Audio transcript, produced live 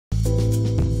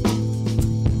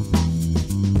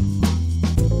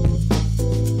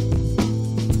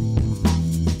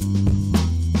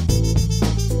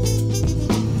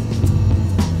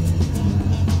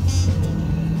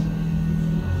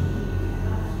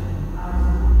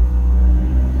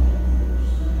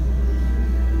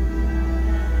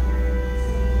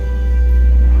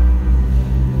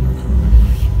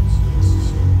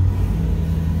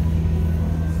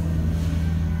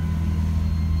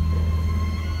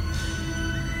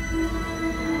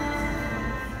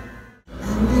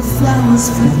flowers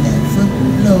forever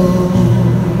blow.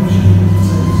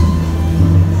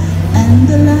 And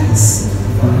alas,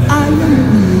 I am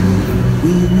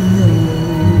weary,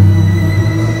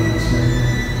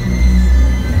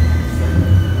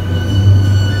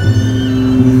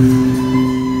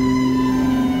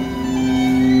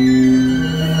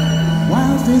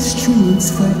 while the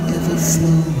streams forever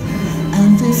flow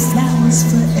and the flowers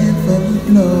forever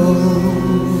blow.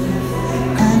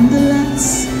 And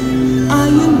alas, I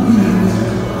am weary,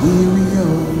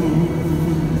 oh.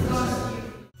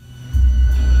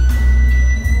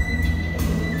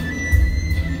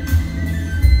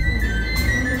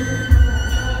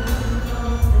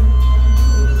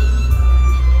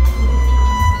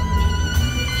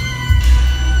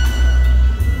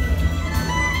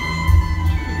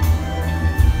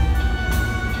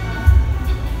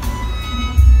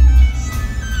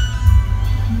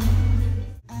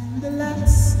 And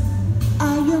alas,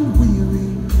 I am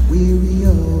weary,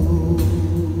 oh.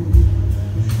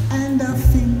 And I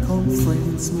think on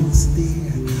friends most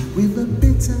dear with a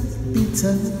bitter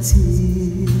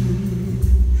tear.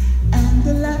 And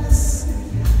alas,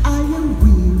 I am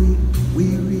weary,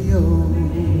 oh.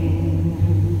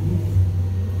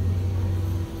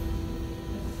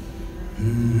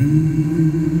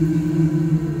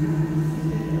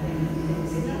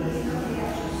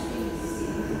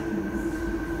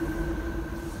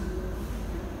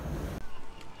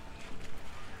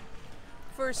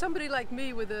 For somebody like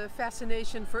me with a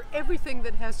fascination for everything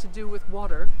that has to do with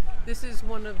water, this is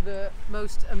one of the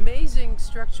most amazing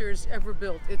structures ever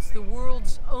built. It's the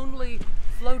world's only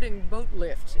floating boat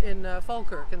lift in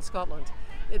Falkirk in Scotland.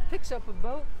 It picks up a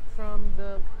boat from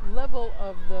the level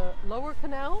of the lower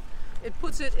canal, it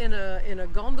puts it in a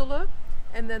gondola,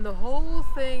 and then the whole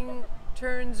thing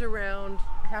turns around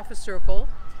half a circle,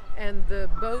 and the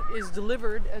boat is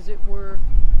delivered, as it were,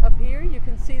 up here. You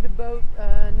can see the boat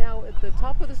now at the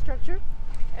top of the structure,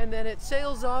 and then it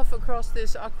sails off across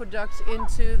this aqueduct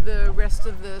into the rest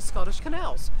of the Scottish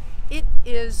canals. It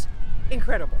is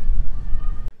incredible.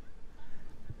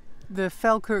 The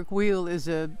Falkirk Wheel is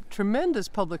a tremendous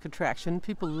public attraction.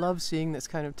 People love seeing this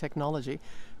kind of technology,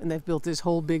 and they've built this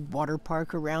whole big water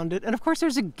park around it. And of course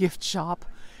there's a gift shop,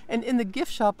 and in the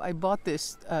gift shop I bought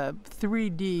this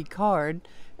 3D card,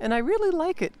 and I really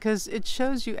like it because it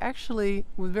shows you actually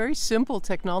with very simple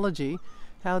technology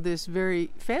how this very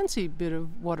fancy bit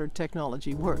of water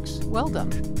technology works. Well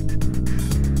done.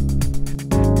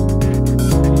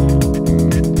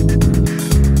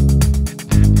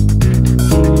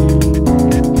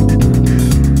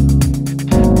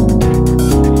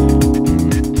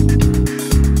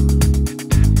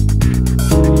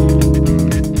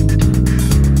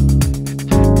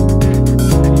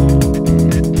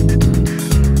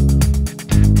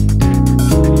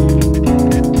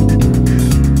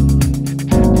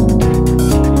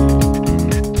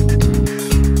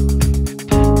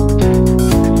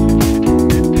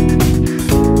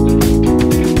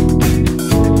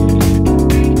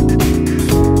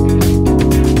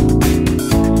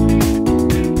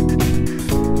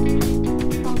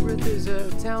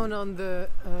 On the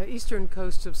eastern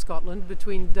coast of Scotland,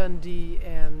 between Dundee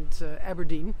and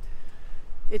Aberdeen.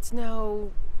 It's now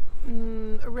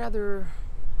a rather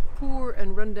poor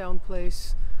and rundown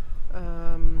place,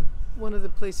 one of the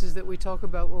places that we talk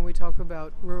about when we talk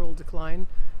about rural decline.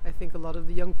 I think a lot of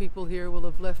the young people here will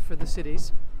have left for the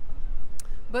cities,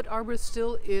 but Arbroath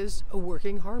still is a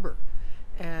working harbour,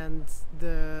 and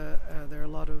there are a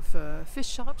lot of fish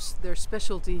shops. Their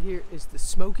specialty here is the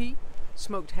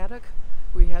smoked haddock.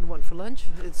 We had one for lunch.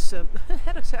 It's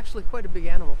haddock's actually quite a big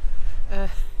animal,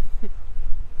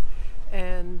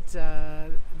 and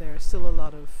there are still a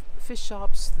lot of fish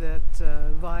shops that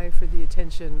vie for the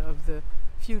attention of the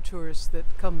few tourists that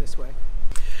come this way.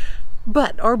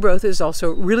 But Arbroath is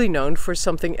also really known for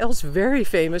something else very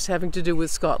famous having to do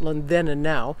with Scotland then and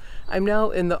now. I'm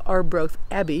now in the Arbroath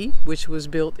Abbey, which was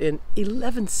built in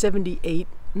 1178,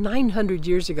 900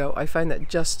 years ago. I find that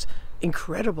just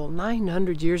incredible.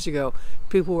 900 years ago,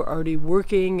 people were already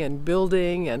working and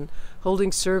building and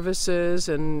holding services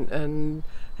and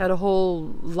had a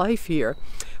whole life here.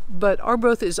 But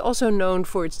Arbroath is also known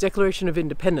for its Declaration of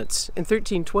Independence. In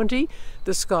 1320,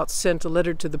 the Scots sent a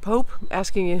letter to the Pope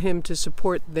asking him to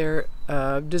support their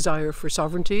desire for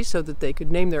sovereignty so that they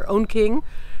could name their own king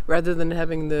rather than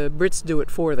having the Brits do it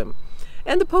for them.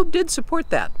 And the Pope did support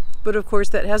that. But of course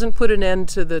that hasn't put an end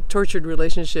to the tortured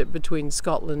relationship between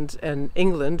Scotland and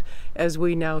England, as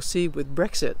we now see with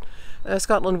Brexit.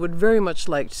 Scotland would very much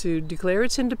like to declare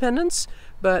its independence,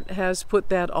 but has put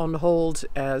that on hold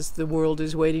as the world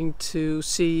is waiting to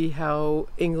see how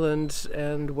England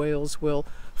and Wales will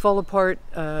fall apart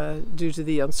due to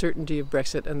the uncertainty of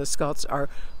Brexit, and the Scots are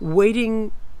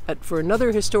waiting for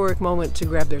another historic moment to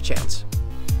grab their chance.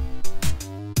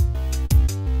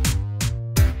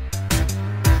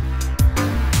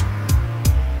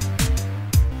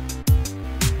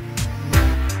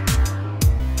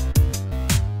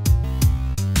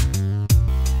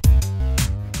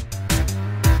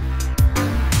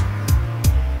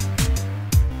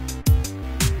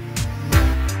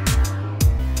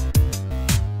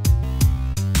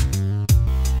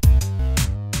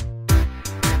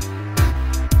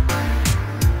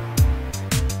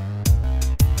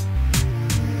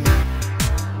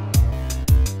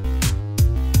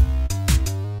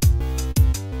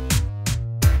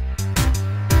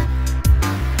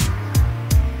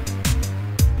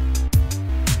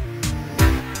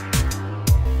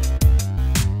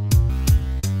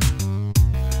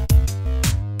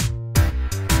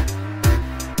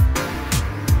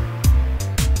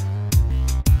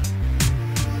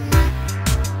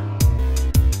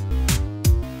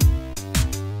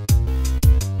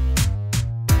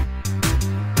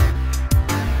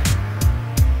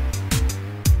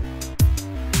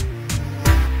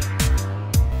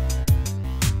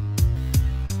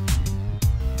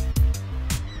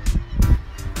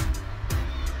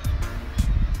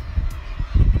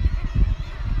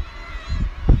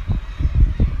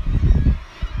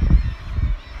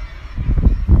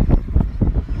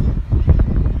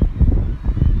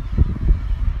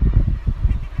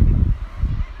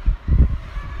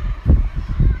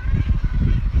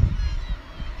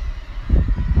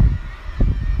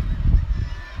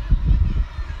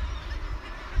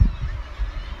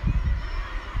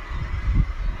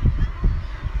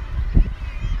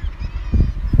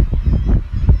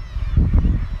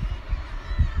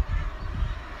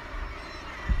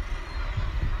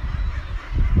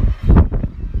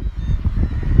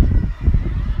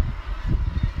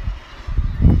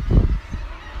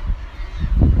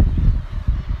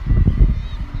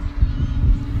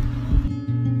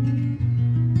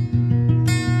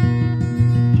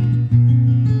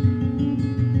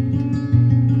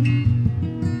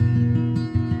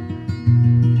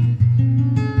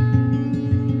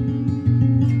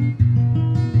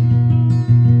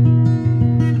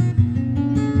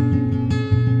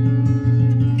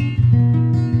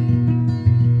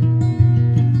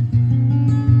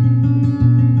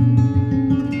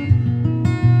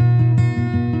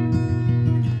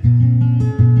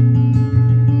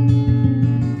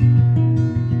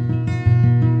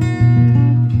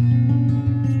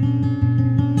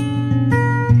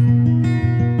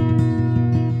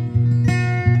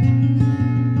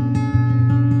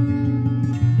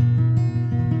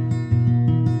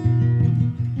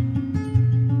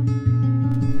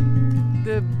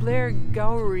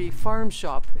 Farm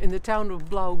shop in the town of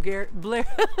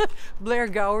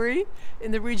Blairgowrie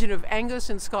in the region of Angus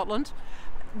in Scotland.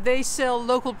 They sell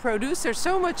local produce. There's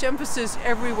so much emphasis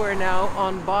everywhere now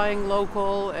on buying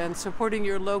local and supporting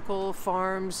your local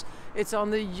farms. It's on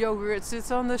the yogurts,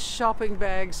 it's on the shopping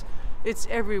bags, it's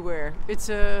everywhere. It's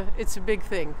a big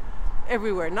thing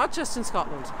everywhere, not just in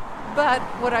Scotland. But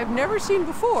what I've never seen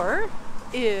before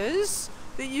is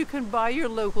that you can buy your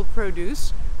local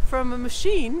produce from a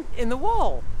machine in the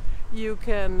wall. You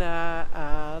can,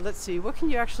 let's see, what can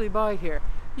you actually buy here?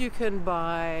 You can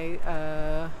buy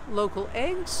local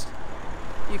eggs,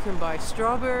 you can buy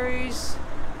strawberries,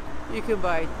 you can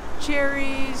buy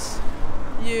cherries,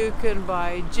 you can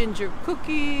buy ginger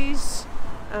cookies,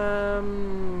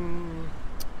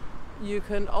 you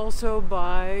can also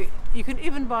buy, you can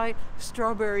even buy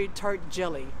strawberry tart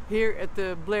jelly here at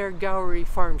the Blairgowrie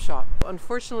farm shop.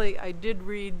 Unfortunately, I did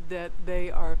read that they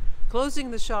are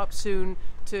closing the shop soon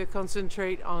to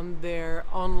concentrate on their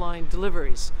online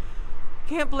deliveries.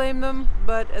 Can't blame them,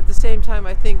 but at the same time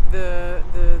I think the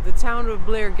town of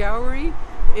Blairgowrie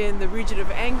in the region of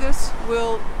Angus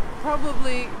will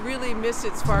probably really miss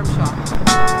its farm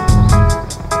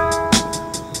shop.